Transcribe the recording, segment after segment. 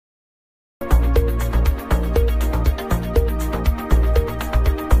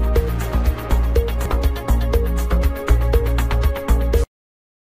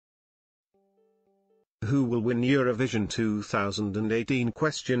who will win Eurovision 2018?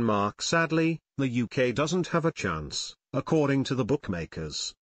 Sadly, the UK doesn't have a chance, according to the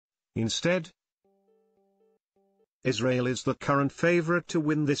bookmakers. Instead, Israel is the current favourite to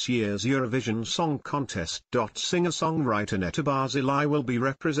win this year's Eurovision Song Contest. Singer-songwriter Netta Barzilai will be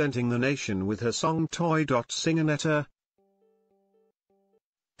representing the nation with her song TOWIE. Netta,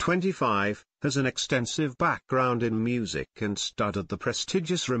 25, has an extensive background in music and studied the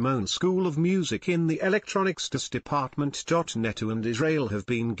prestigious Ramon School of Music in the Electronics department. Netta and Israel have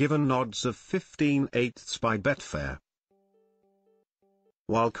been given odds of 15/8 by Betfair,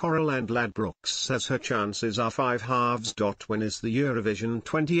 while Coral and Ladbrokes says her chances are 5/2. When is the Eurovision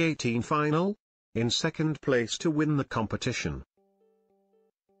 2018 final? In second place to win the competition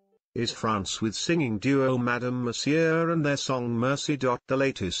is France with singing duo Madame Monsieur and their song Mercy. The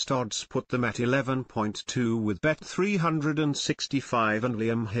latest odds put them at 11.2 with Bet365 and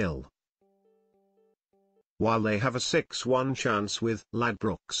Liam Hill, while they have a 6-1 chance with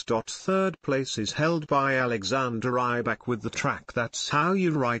Ladbrokes. Third place is held by Alexander Rybak with the track That's How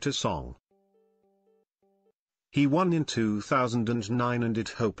You Write a Song. He won in 2009 and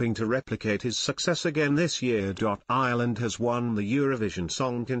is hoping to replicate his success again this year. Ireland has won the Eurovision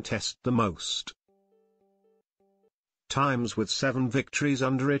Song Contest the most times with 7 victories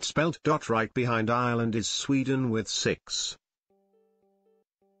under its belt. Right behind Ireland is Sweden with 6.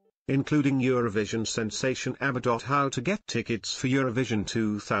 Including Eurovision sensation ABBA. How to get tickets for Eurovision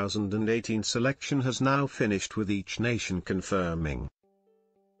 2018 selection has now finished, with each nation confirming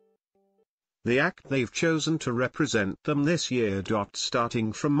the act they've chosen to represent them this year.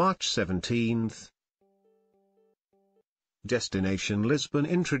 Starting from March 17. Destination Lisbon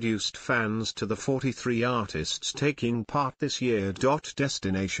introduced fans to the 43 artists taking part this year.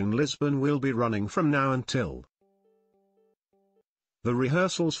 Destination Lisbon will be running from now until the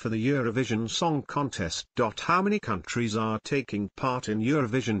rehearsals for the Eurovision Song Contest. How many countries are taking part in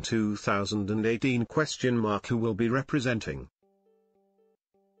Eurovision 2018? Who will be representing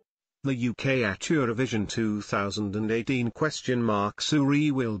the UK at Eurovision 2018?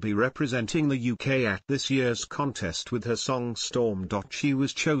 Suri will be representing the UK at this year's contest with her song Storm. She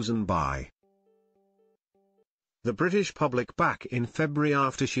was chosen by the British public back in February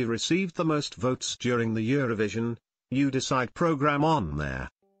after she received the most votes during the Eurovision You Decide programme on their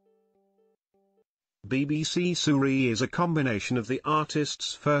BBC. Suri is a combination of the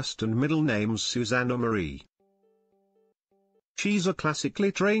artist's first and middle names Susanna Marie. She's a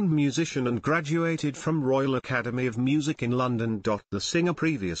classically trained musician and graduated from Royal Academy of Music in London. The singer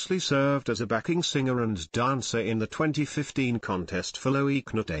previously served as a backing singer and dancer in the 2015 contest for Loïc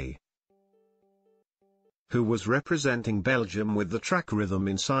Noté, who was representing Belgium with the track Rhythm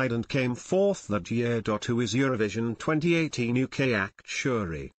Inside and came fourth that year. Who is Eurovision 2018 UK act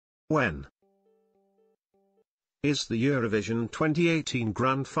Shuri? When is the Eurovision 2018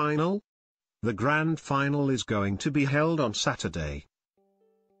 Grand Final? The Grand Final is going to be held on Saturday,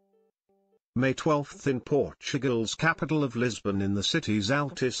 May 12 in Portugal's capital of Lisbon in the city's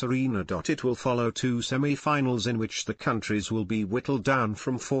Altice Arena. It will follow 2 semi-finals in which the countries will be whittled down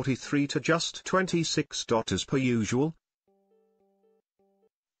from 43 to just 26. As per usual,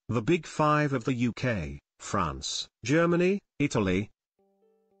 the Big Five of the UK, France, Germany, Italy,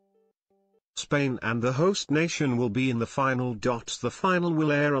 Spain and the host nation will be in the final. The final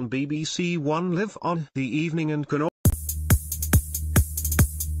will air on BBC One Live on the evening and can